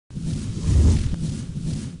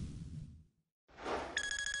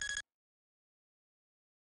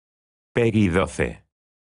Peggy 12.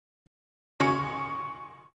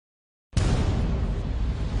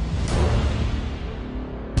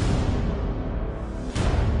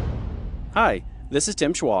 Hi, this is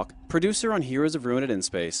Tim Schwalk, producer on Heroes of Ruin in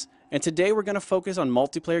Space, and today we're going to focus on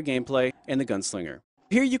multiplayer gameplay and the Gunslinger.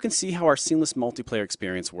 Here you can see how our seamless multiplayer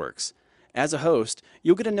experience works. As a host,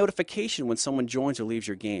 you'll get a notification when someone joins or leaves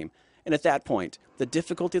your game, and at that point, the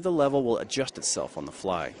difficulty of the level will adjust itself on the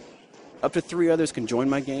fly. Up to 3 others can join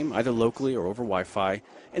my game, either locally or over Wi-Fi,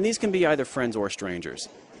 and these can be either friends or strangers.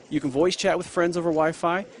 You can voice chat with friends over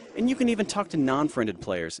Wi-Fi, and you can even talk to non-friended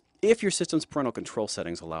players if your system's parental control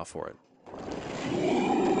settings allow for it.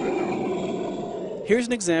 Here's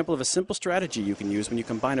an example of a simple strategy you can use when you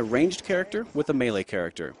combine a ranged character with a melee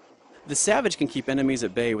character. The Savage can keep enemies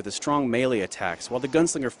at bay with his strong melee attacks, while the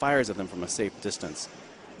Gunslinger fires at them from a safe distance.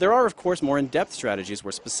 There are, of course, more in-depth strategies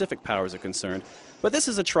where specific powers are concerned, but this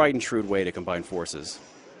is a tried and true way to combine forces.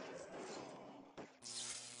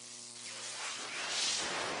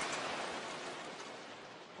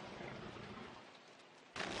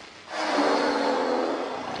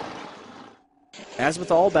 As with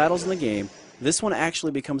all battles in the game, this one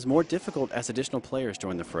actually becomes more difficult as additional players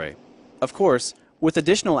join the fray. Of course, with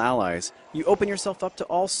additional allies, you open yourself up to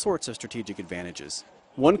all sorts of strategic advantages.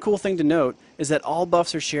 One cool thing to note is that all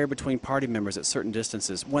buffs are shared between party members at certain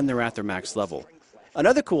distances when they're at their max level.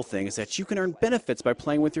 Another cool thing is that you can earn benefits by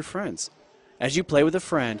playing with your friends. As you play with a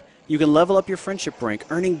friend, you can level up your friendship rank,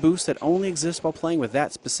 earning boosts that only exist while playing with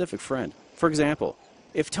that specific friend. For example,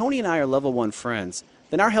 if Tony and I are level 1 friends,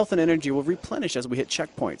 then our health and energy will replenish as we hit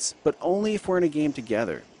checkpoints, but only if we're in a game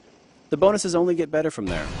together. The bonuses only get better from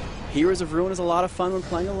there. Heroes of Ruin is a lot of fun when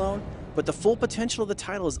playing alone, but the full potential of the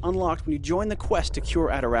title is unlocked when you join the quest to cure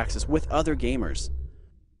Ataraxis with other gamers.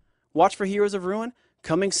 Watch for Heroes of Ruin,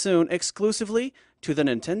 coming soon exclusively to the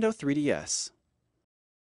Nintendo 3DS.